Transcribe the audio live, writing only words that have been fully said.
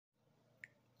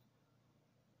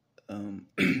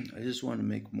I just want to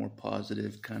make a more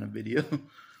positive kind of video,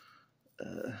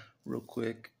 real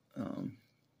quick.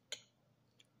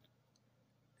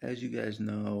 As you guys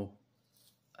know,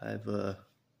 I've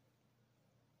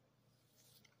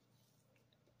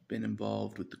been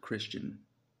involved with the Christian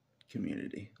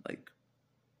community, like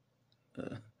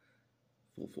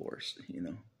full force.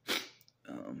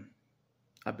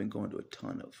 I've been going to a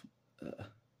ton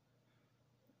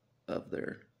of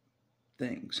their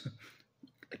things,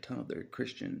 a ton of their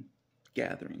Christian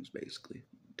gatherings, basically,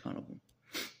 a ton of them.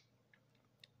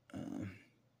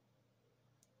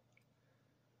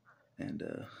 And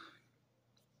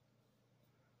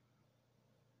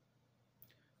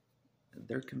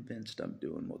they're convinced I'm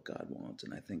doing what God wants,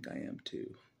 and I think I am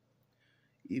too.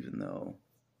 Even though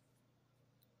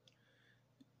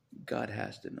God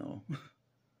has to know.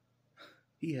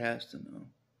 He has to know.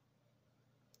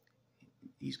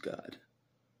 He's God.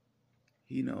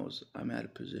 He knows I'm at a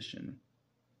position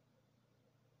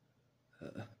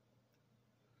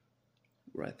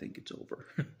where I think it's over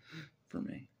for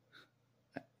me.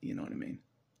 You know what I mean?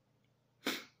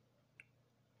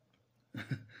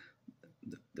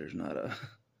 There's not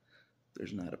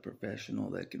a professional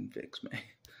that can fix me.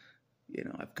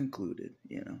 I've concluded,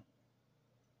 So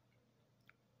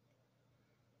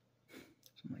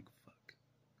I'm like, fuck.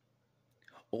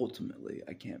 Ultimately,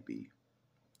 I can't be,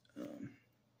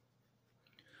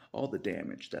 all the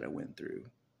damage that I went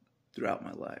throughout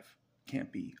my life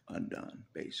can't be undone,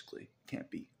 basically.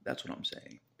 Can't be. That's what I'm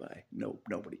saying by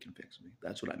nobody can fix me.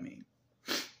 That's what I mean.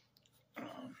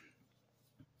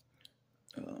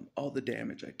 All the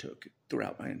damage I took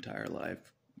throughout my entire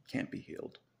life can't be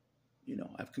healed.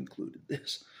 I've concluded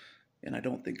this, and I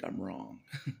don't think I'm wrong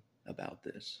about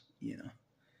this,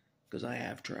 because I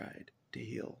have tried to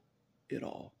heal it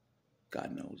all.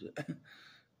 God knows it,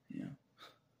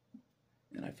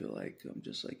 and I feel like I'm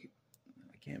just like,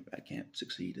 I can't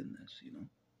succeed in this,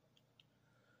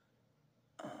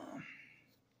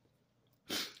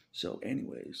 So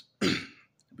anyways,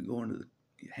 I've been going to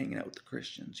hanging out with the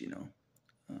Christians,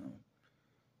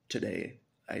 today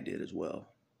I did as well.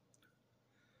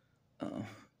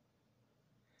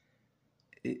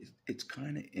 It's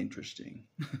kind of interesting.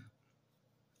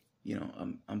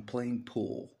 I'm playing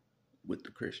pool with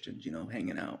the Christians,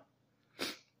 hanging out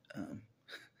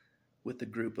with a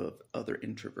group of other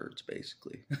introverts,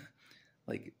 basically.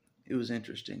 Like, it was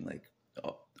interesting. Like,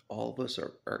 all of us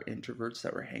are introverts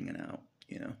that were hanging out,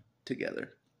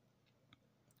 together.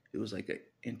 It was like an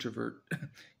introvert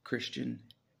Christian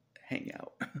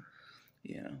hangout,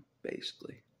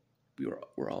 basically.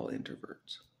 We're all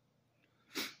introverts.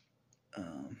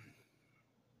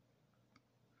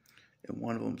 And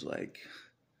one of them's like,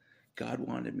 God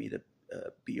wanted me to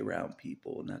be around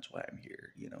people, and that's why I'm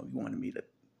here. He wanted me to,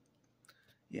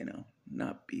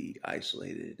 not be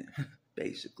isolated,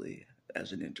 basically,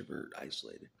 as an introvert,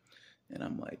 isolated. And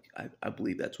I'm like, I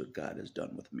believe that's what God has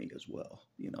done with me as well.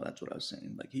 That's what I was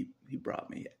saying. Like, he brought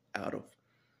me out of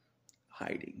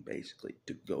hiding, basically,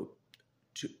 to go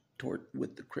toward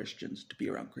with the Christians, to be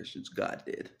around Christians. God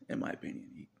did, in my opinion.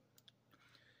 He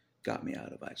got me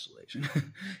out of isolation.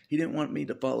 He didn't want me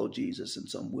to follow Jesus in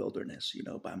some wilderness,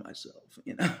 by myself.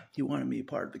 He wanted me a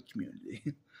part of the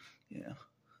community.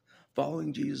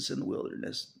 Following Jesus in the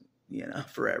wilderness,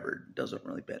 forever doesn't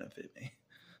really benefit me.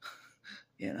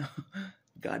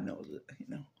 God knows it.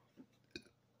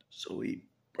 So he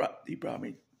brought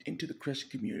me into the Christian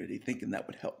community, thinking that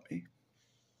would help me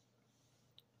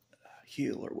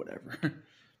heal or whatever,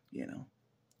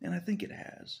 and I think it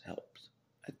has helped.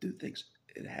 I do think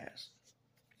it has.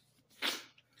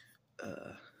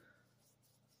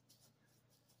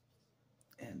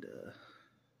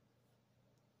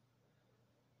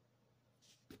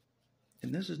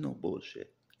 And this is no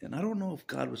bullshit. And I don't know if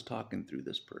God was talking through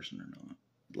this person or not.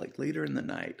 Like, later in the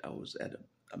night, I was at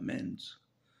a men's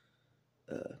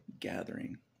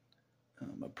gathering,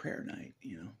 a prayer night,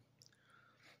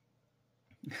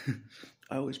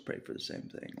 I always pray for the same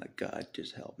thing, like, God,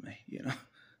 just help me,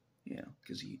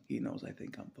 because he knows I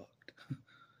think I'm fucked.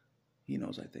 He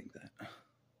knows I think that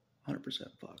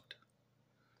 100% fucked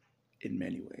in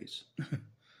many ways.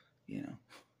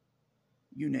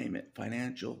 You name it,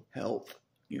 financial, health,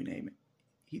 you name it.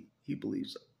 He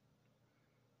believes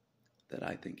that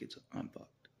I think I'm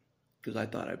fucked, because I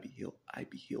thought I'd be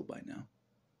healed by now,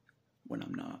 when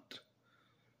I'm not.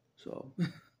 So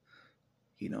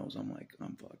he knows I'm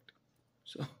fucked.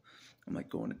 So I'm like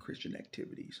going to Christian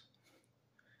activities,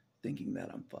 thinking that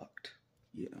I'm fucked,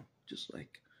 just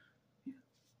like,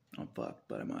 I'm fucked,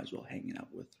 but I might as well hang out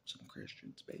with some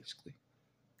Christians, basically.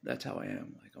 That's how I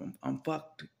am. Like, I'm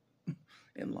fucked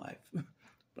in life,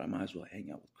 but I might as well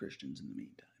hang out with Christians in the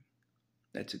meantime.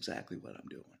 That's exactly what I'm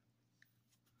doing.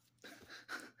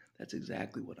 That's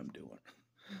exactly what I'm doing.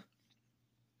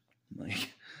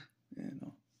 Like,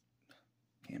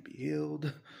 can't be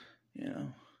healed,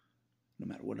 no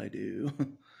matter what I do,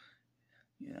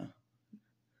 no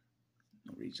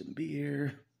reason to be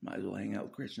here. Might as well hang out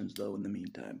with Christians, though, in the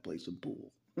meantime, play some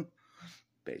pool,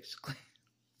 basically.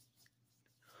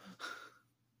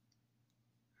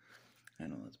 I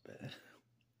know that's bad.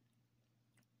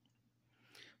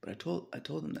 But I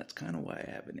told them that's kind of why I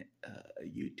have a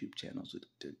YouTube channel, so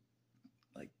to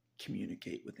like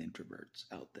communicate with introverts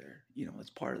out there. That's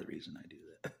part of the reason I do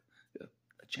that.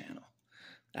 A channel.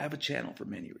 I have a channel for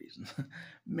many reasons.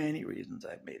 Many reasons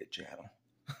I've made a channel.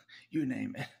 You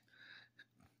name it.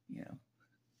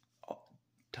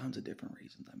 Tons of different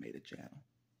reasons I made a channel.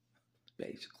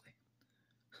 Basically,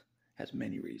 has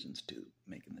many reasons to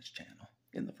making this channel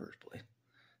in the first place.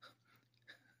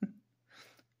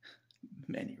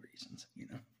 Many reasons,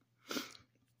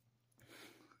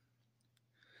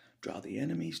 Draw the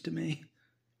enemies to me,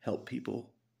 help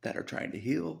people that are trying to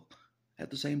heal at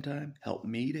the same time, help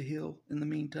me to heal in the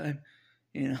meantime,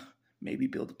 maybe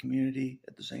build a community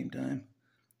at the same time.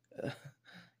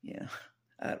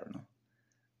 I don't know.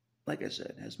 Like I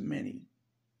said,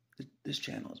 this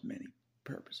channel has many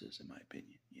purposes, in my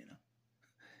opinion,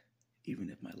 Even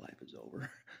if my life is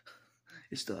over,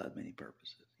 it still has many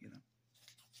purposes,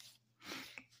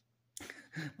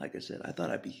 Like I said, I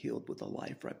thought I'd be healed with a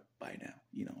life right by now.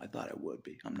 I thought I would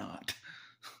be. I'm not.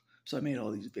 So I made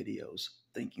all these videos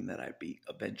thinking that I'd be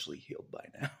eventually healed by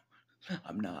now.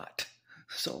 I'm not.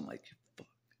 So I'm like, fuck.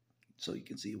 So you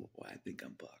can see why I think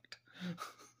I'm fucked.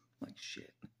 Like,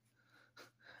 shit.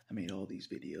 I made all these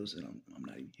videos and I'm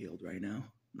not even healed right now.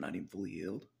 I'm not even fully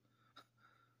healed.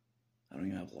 I don't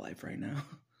even have a life right now.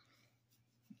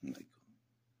 I'm like,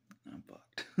 I'm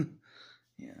fucked.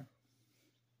 Yeah.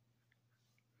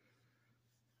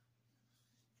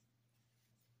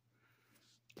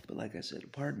 But like I said, a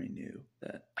part of me knew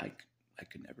that I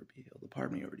could never be healed. A part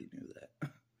of me already knew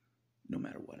that, no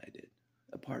matter what I did.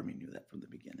 A part of me knew that from the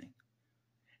beginning.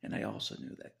 And I also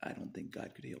knew that I don't think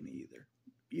God could heal me either.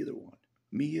 Either one.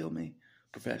 Me heal me,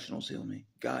 professionals heal me,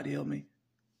 God heal me.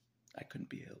 I couldn't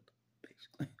be healed,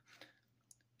 basically.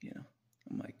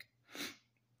 I'm like,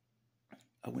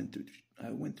 I went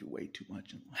through way too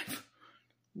much in life.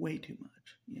 Way too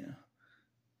much,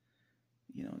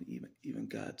 even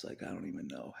God's like, I don't even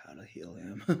know how to heal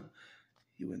him.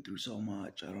 He went through so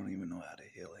much, I don't even know how to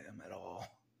heal him at all.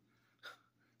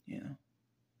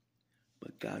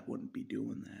 But God wouldn't be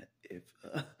doing that if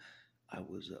I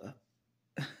was,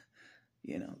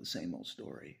 the same old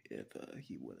story. If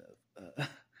he would have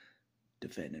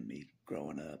defended me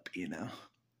growing up,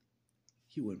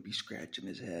 he wouldn't be scratching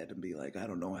his head and be like, I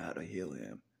don't know how to heal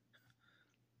him.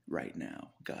 Right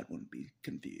now, God wouldn't be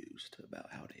confused about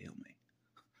how to heal me.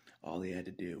 All he had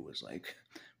to do was like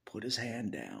put his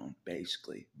hand down,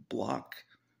 basically block,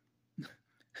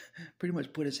 pretty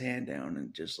much put his hand down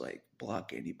and just like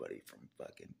block anybody from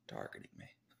fucking targeting me.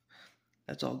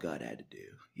 That's all God had to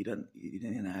do. He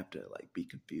didn't have to like be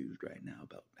confused right now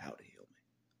about how to heal me.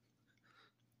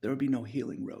 There would be no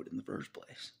healing road in the first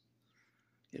place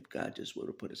if God just would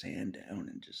have put his hand down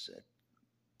and just said,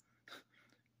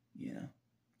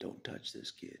 don't touch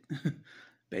this kid.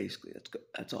 Basically,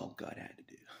 that's all God had to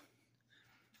do.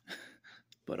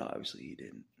 But obviously he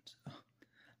didn't. So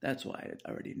that's why I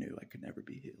already knew I could never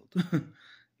be healed.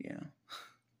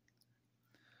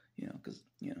 Because,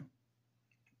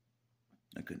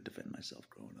 I couldn't defend myself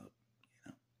growing up,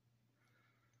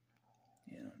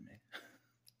 You know what I mean?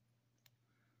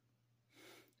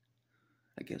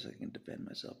 I guess I can defend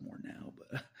myself more now,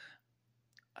 but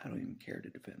I don't even care to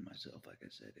defend myself, like I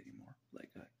said, anymore. Like,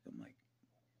 I'm like,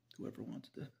 whoever wants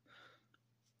to,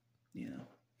 you know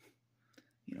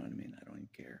what I mean? I don't even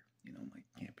care. I'm like,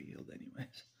 can't be healed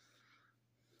anyways.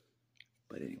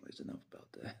 But anyways, enough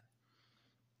about that.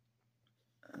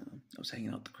 I was hanging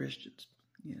out with the Christians,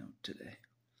 today.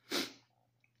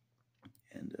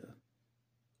 And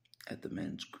at the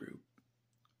men's group,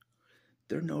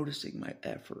 they're noticing my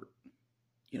effort.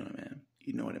 You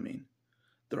know what I mean?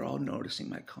 They're all noticing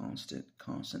my constant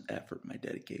effort, my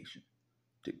dedication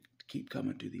to keep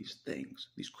coming to these things,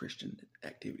 these Christian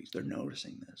activities. They're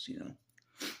noticing this,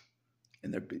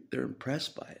 and they're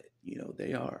impressed by it.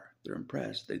 They are. They're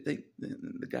impressed. They think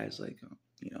the guy's like,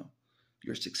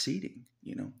 you're succeeding.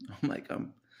 I'm like,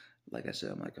 like I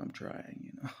said, I'm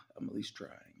trying. I'm at least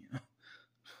trying.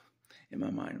 In my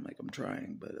mind, I'm like, I'm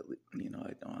trying, but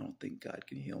I don't think God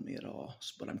can heal me at all.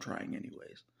 But I'm trying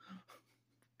anyways.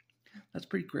 That's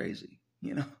pretty crazy,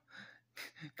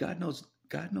 God knows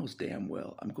God knows damn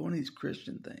well I'm going to these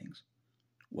Christian things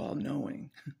while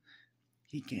knowing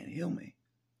he can't heal me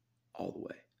all the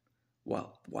way.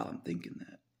 While I'm thinking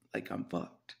that, like I'm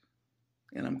fucked.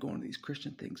 And I'm going to these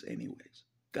Christian things anyways.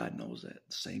 God knows that at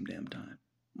the same damn time.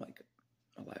 I'm like,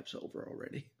 my life's over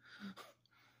already.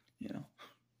 You know,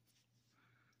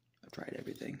 I've tried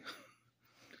everything.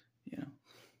 You know.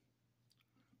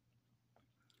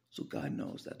 So God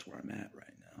knows that's where I'm at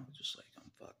right now. Just like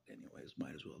I'm fucked anyways.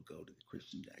 Might as well go to the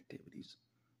Christian activities.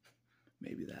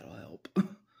 Maybe that'll help.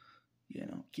 You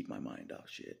know, keep my mind off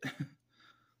shit.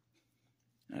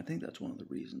 And I think that's one of the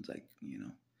reasons, like, you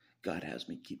know, God has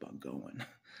me keep on going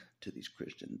to these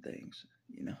Christian things,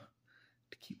 you know,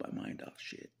 to keep my mind off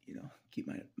shit, you know, keep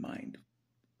my mind,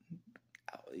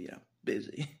 you know,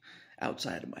 busy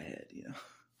outside of my head, you know.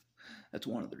 That's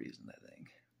one of the reasons, I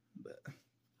think.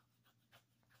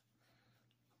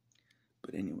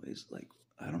 But anyways, like,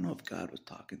 I don't know if God was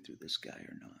talking through this guy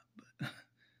or not, but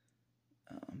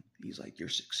he's like, you're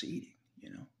succeeding, you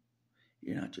know.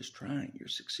 You're not just trying, you're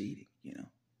succeeding, you know,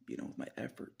 with my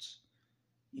efforts,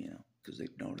 you know, because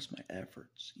they've noticed my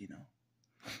efforts, you know.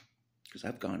 Because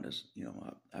I've gone to, you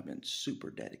know, I've been super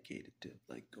dedicated to,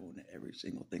 like, going to every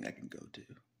single thing I can go to.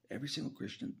 Every single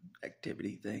Christian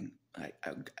activity thing I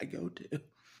go to.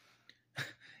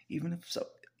 even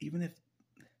if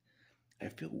I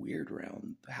feel weird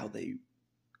around how they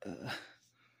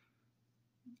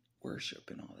worship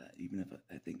and all that. Even if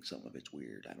I think some of it's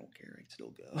weird, I don't care. I'd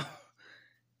still go.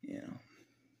 You know.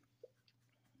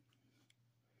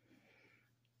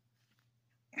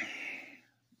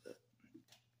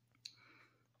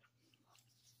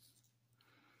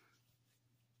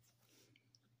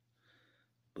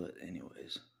 But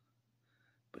anyways,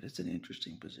 but it's an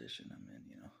interesting position I'm in,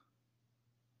 you know.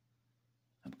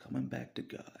 I'm coming back to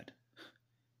God,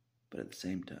 but at the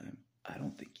same time, I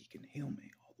don't think he can heal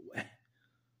me all the way.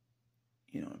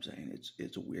 You know what I'm saying?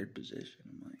 It's a weird position.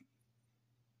 I'm like,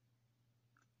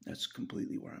 that's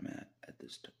completely where I'm at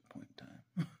this point in time.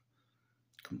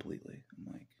 Completely.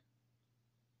 I'm like,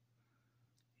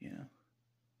 you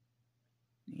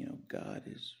know, God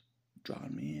has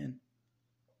drawn me in,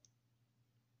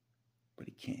 but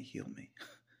he can't heal me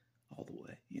all the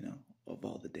way, you know, of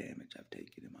all the damage I've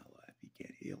taken in my life. He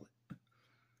can't heal it.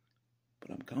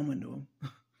 But I'm coming to him.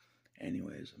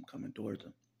 Anyways, I'm coming towards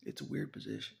him. It's a weird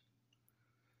position.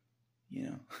 You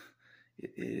know,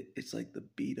 it's like the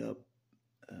beat up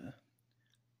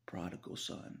prodigal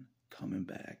son coming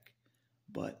back,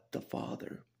 but the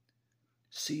father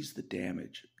sees the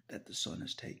damage that the son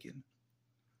has taken.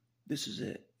 This is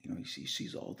it. You know, he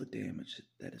sees all the damage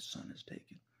that his son has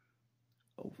taken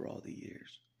over all the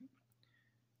years.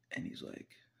 And he's like,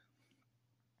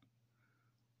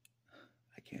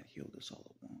 I can't heal this all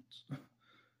at once.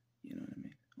 You know what I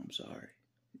mean? I'm sorry.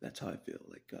 That's how I feel.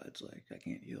 Like God's like, I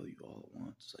can't heal you all at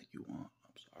once like you want.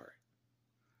 I'm sorry.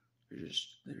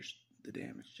 There's the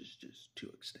damage is just too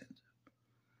extensive.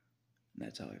 And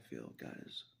that's how I feel God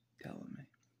is telling me.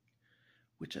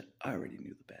 Which I already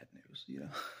knew the bad news, you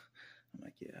know. I'm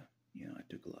like, yeah, you know, I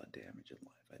took a lot of damage in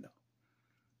life, I know.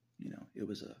 You know, it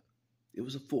was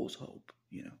a fool's hope,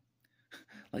 you know.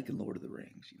 Like in Lord of the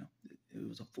Rings, you know. It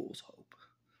was a fool's hope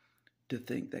to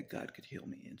think that God could heal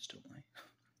me instantly.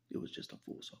 It was just a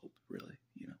fool's hope, really,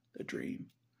 you know, a dream,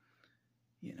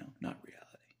 you know, not reality.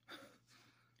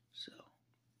 So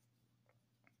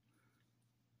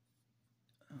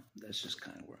that's just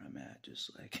kind of where I'm at.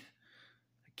 Just like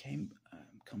I'm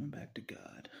coming back to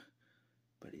God,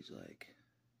 but he's like,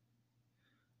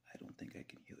 I don't think I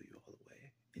can heal you all the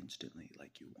way instantly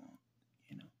like you want,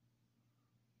 you know.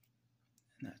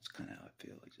 And that's kind of how I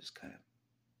feel. Like just kind of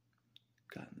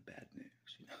gotten the bad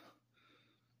news, you know.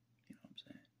 You know what I'm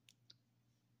saying?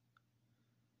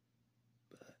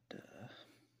 But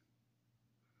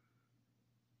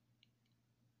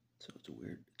so it's a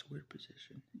weird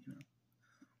position, you know.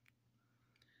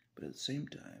 But at the same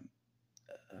time,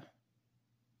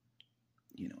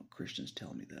 you know, Christians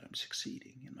tell me that I'm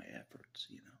succeeding in my efforts,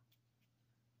 you know,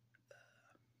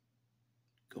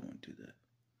 going to the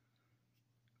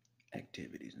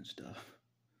activities and stuff.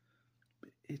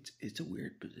 But it's a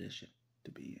weird position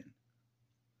to be in.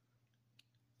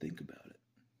 Think about it.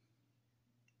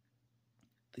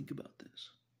 Think about this.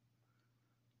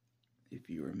 If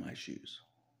you were in my shoes,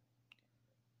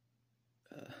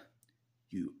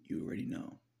 you already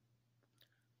know.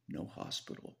 No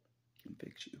hospital can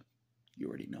fix you. You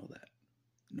already know that.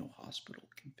 No hospital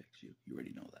can fix you. You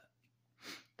already know that.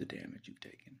 The damage you've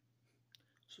taken.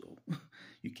 So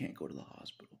you can't go to the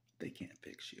hospital. They can't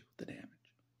fix you. The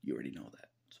damage. You already know that.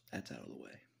 So that's out of the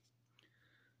way.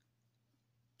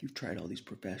 You've tried all these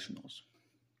professionals.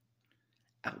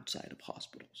 outside of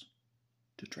hospitals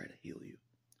to try to heal you,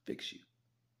 fix you.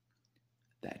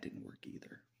 That didn't work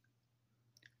either.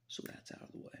 So that's out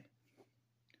of the way.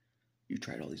 You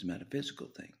tried all these metaphysical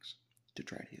things to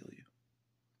try to heal you.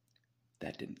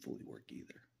 That didn't fully work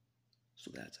either.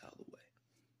 So that's out of the way.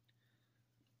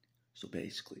 So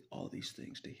basically, all these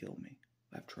things to heal me,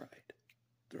 I've tried.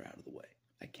 They're out of the way.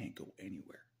 I can't go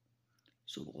anywhere.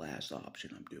 So the last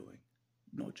option I'm doing,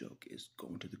 no joke, is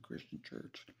going to the Christian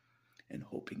church and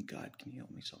hoping God can heal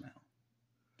me somehow.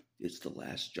 It's the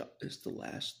last it's the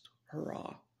last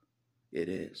hurrah. It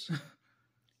is.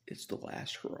 It's the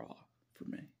last hurrah for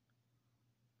me.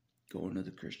 Going to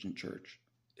the Christian church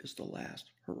is the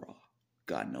last hurrah.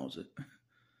 God knows it.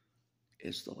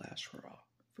 It's the last hurrah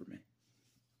for me.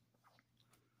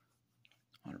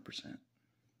 100%.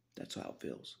 That's how it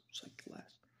feels. It's like the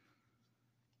last.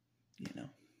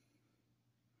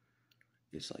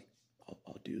 It's like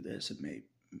I'll do this and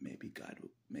maybe God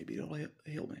will, maybe it'll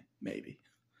heal me. Maybe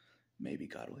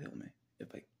God will heal me if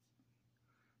I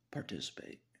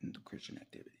participate in the Christian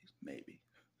activities. Maybe.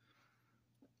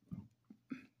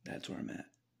 That's where I'm at.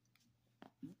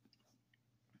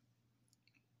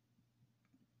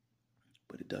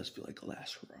 But it does feel like a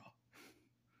last hurrah.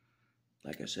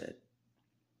 Like I said,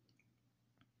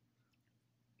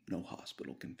 no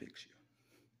hospital can fix you.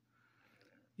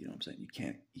 You know what I'm saying? You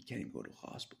can't even go to a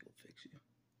hospital to fix you.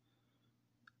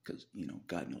 Because,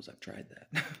 God knows I've tried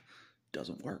that.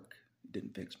 Doesn't work. It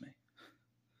didn't fix me.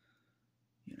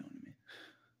 You know what I mean?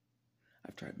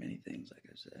 I've tried many things, like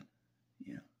I said,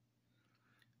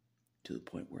 to the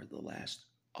point where the last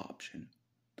option,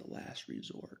 the last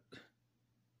resort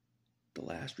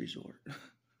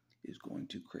is going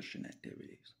to Christian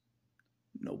activities.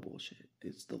 No bullshit.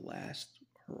 It's the last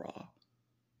hurrah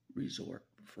resort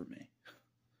for me.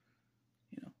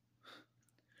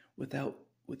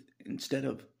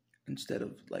 Instead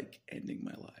of like ending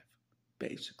my life,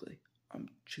 basically, I'm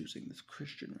choosing this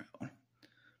Christian route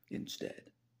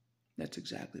instead. That's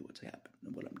exactly what's happened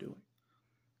and what I'm doing.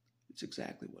 It's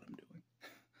exactly what I'm doing.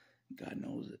 God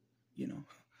knows it,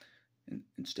 And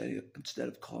instead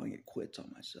of calling it quits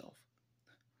on myself,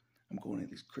 I'm going to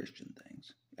these Christian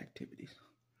things, activities,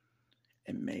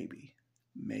 and maybe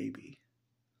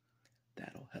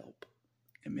that'll help,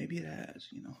 and maybe it has,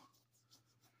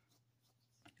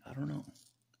 I don't know,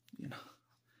 I'm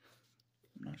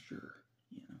not sure,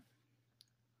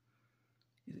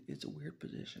 It's a weird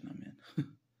position I'm in.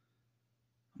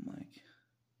 I'm like,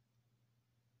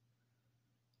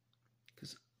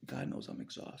 because God knows I'm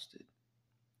exhausted.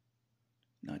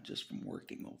 Not just from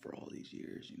working over all these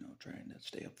years, trying to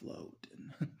stay afloat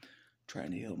and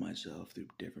trying to heal myself through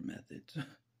different methods.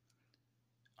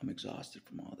 I'm exhausted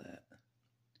from all that.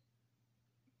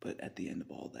 But at the end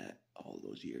of all that, all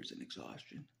those years in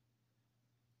exhaustion,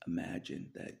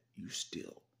 imagine that you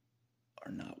still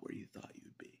are not where you thought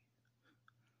you'd be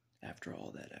after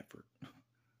all that effort.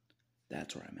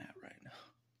 That's where I'm at right now.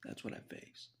 That's what I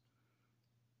face.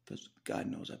 Because God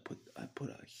knows I put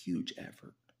a huge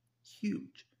effort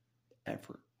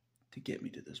to get me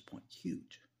to this point.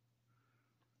 Huge.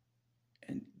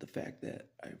 And the fact that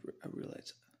I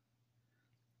realize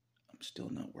I'm still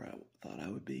not where I thought I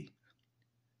would be,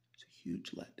 it's a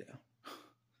huge letdown.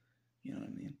 You know what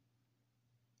I mean?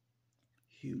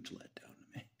 Huge letdown to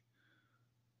me.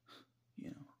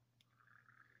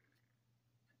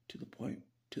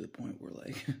 To the point where,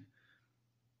 like,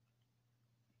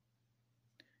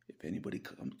 if anybody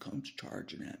comes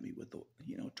charging at me with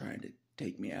trying to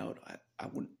take me out, I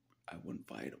wouldn't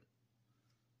fight them.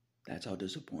 That's how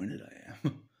disappointed I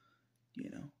am.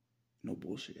 No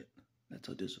bullshit. That's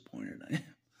how disappointed I am.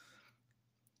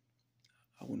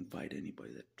 I wouldn't fight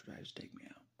anybody that tries to take me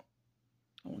out.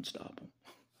 I won't stop them.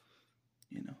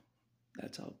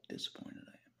 That's how disappointed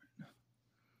I am right now.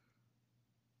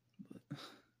 But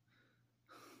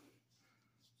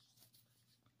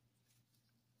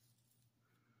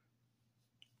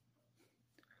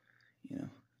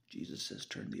Jesus says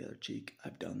turn the other cheek.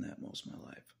 I've done that most of my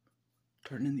life.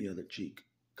 Turning the other cheek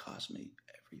cost me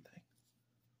everything.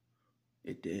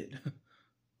 It did.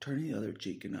 Turning the other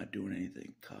cheek and not doing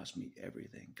anything cost me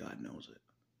everything. God knows it.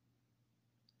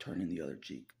 Turning the other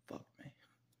cheek fucked me.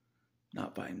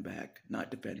 Not fighting back,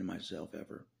 not defending myself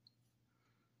ever.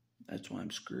 That's why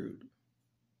I'm screwed.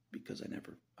 Because I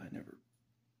never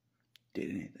did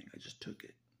anything. I just took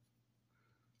it.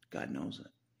 God knows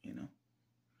it,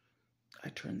 I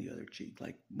turned the other cheek,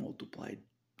 like multiplied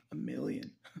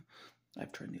 1,000,000.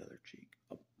 I've turned the other cheek,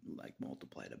 like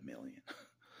multiplied 1,000,000.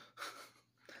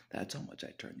 That's how much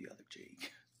I turned the other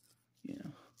cheek,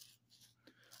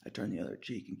 I turned the other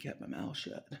cheek and kept my mouth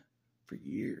shut for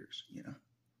years,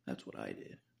 That's what I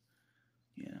did,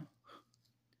 you know,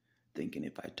 thinking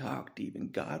if I talked, even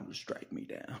God would strike me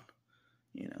down.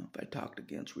 You know, if I talked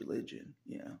against religion,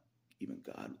 you know, even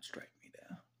God would strike me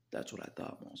down. That's what I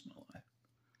thought most of my life.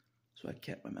 So I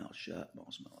kept my mouth shut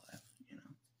most of my life, you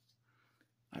know.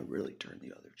 I really turned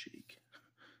the other cheek.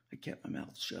 I kept my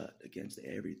mouth shut against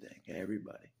everything,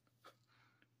 everybody,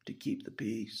 to keep the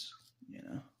peace, you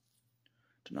know,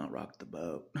 to not rock the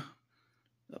boat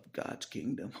of God's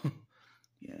kingdom,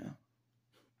 you know.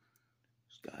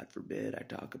 God forbid I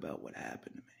talk about what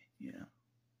happened to me, you know,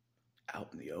 out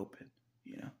in the open,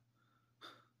 you know.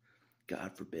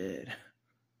 God forbid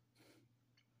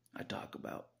I talk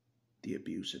about the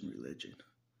abuse in religion,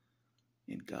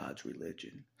 in God's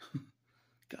religion.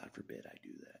 God forbid I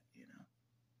do that, you know.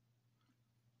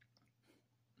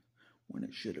 When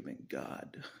it should have been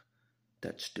God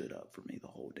that stood up for me the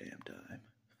whole damn time.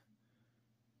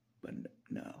 But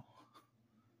no.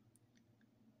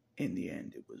 In the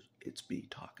end, it's me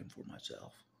talking for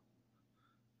myself.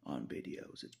 On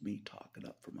videos, it's me talking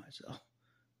up for myself.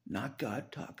 Not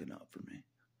God talking up for me.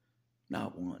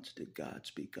 Not once did God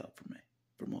speak up for me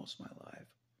for most of my life.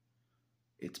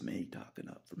 It's me talking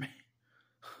up for me.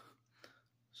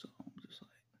 So I'm just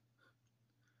like,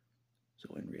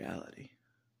 so in reality,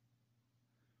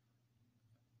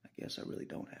 I guess I really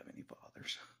don't have any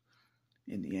fathers.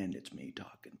 In the end, it's me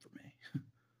talking for me.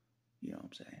 You know what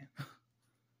I'm saying?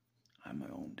 I'm my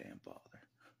own damn father.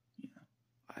 You know,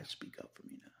 I speak up for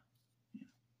me now. You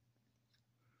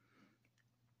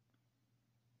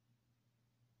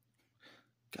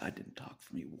know, God didn't talk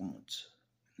for me once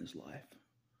in this life.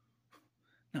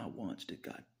 Not once did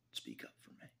God speak up for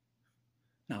me.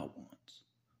 Not once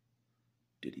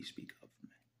did he speak up for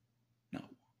me. Not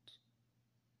once.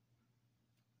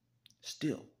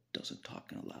 Still doesn't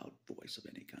talk in a loud voice of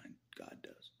any kind. God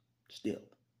does. Still.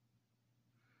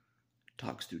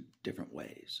 Talks through different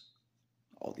ways.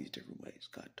 All these different ways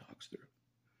God talks through.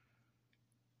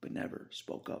 But never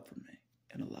spoke up for me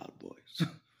in a loud voice.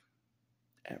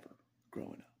 Ever.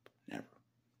 Growing up. Never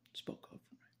spoke up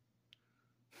for me.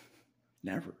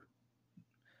 Never.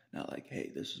 Not like, hey,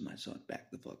 this is my son,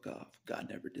 back the fuck off. God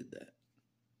never did that.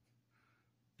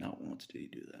 Not once did he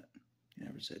do that. He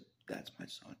never said, that's my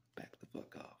son, back the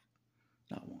fuck off.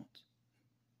 Not once.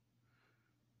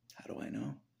 How do I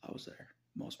know? I was there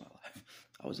most of my life.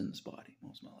 I was in this body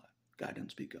most of my life. God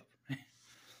didn't speak up for me.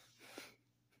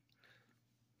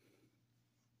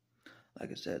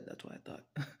 Like I said, that's why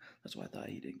I thought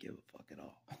he didn't give a fuck at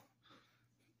all.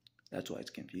 That's why it's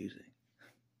confusing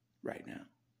right now.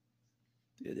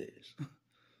 It is.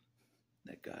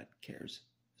 That God cares.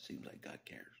 Seems like God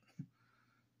cares.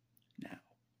 Now.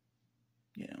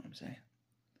 You know what I'm saying?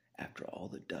 After all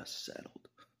the dust settled,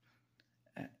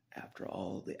 after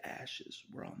all the ashes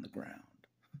were on the ground,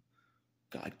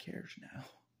 God cares now.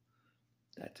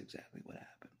 That's exactly what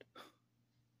happened.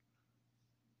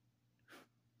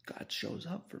 God shows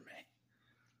up for me.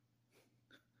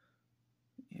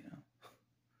 You know,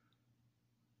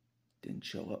 didn't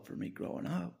show up for me growing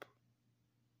up,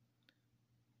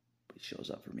 but he shows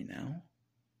up for me now.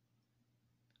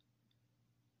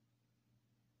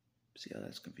 See how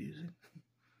that's confusing?